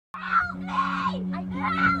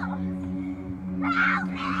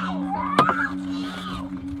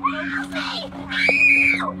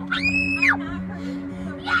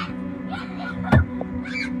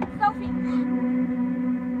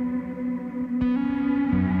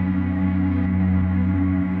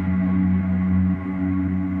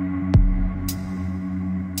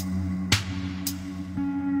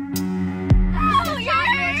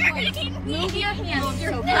Move your hands.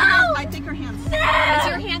 No! I think her hands. No! Is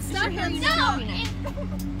your hand stuck? Or are you No! moving it?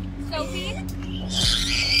 Sophie?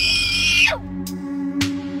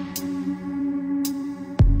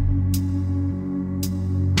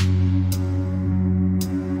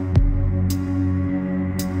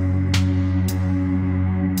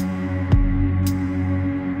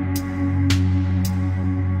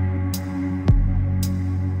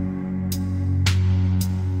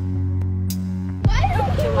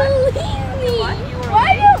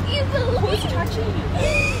 Why don't you believe me? Who's touching you?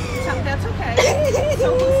 That's okay. So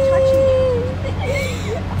who's touching you?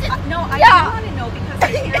 No, I do want to know because I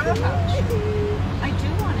care about you. I do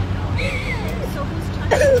want to know. So who's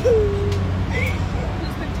touching you?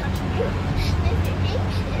 Who's been touching you?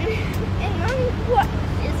 And Mommy, what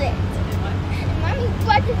is it? And Mommy,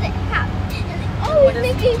 what does it have? And it always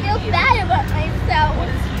makes me feel bad about myself. How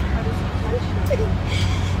does he touch you?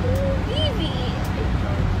 Baby.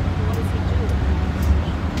 What does he do?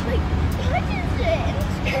 Like, touches it and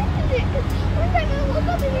stretches it. Because one time I woke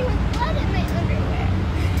up and there was blood in my underwear.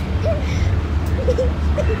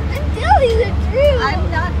 I'm telling the truth. I'm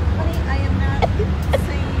not, honey, I am not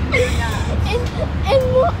saying you're not.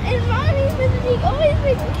 And Mommy says she always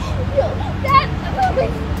makes me feel bad about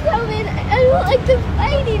myself and I don't like the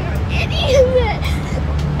fighting or any of it.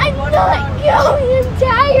 I'm not going. I'm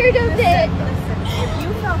tired of it. Listen, if you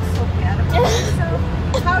felt so bad about yourself,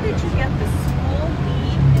 how did you get the school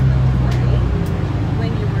lead in the play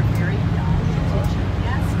when you were very young? You did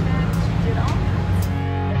gymnastics, you did all kinds of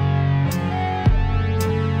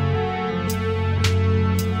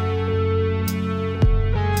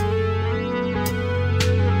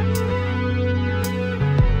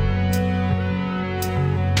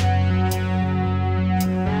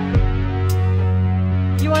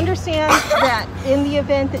You understand that in the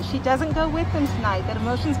event that she doesn't go with them tonight, that a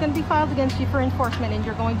motion's going to be filed against you for enforcement and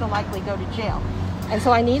you're going to likely go to jail. And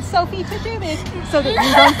so I need Sophie to do this so that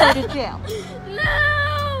you don't go to jail.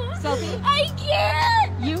 No! Sophie? I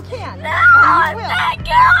can't! You can. No! And you will. I'm not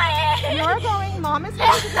going! You're going. Mom is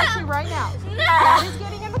going to get you right now. No! Dad is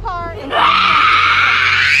getting in the car and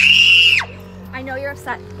I know you're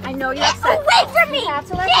upset. I know you're upset. Away from me! You have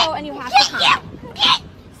to let go and you have to calm.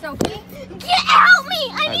 Sophie? Help me!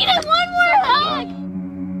 I need one more hug!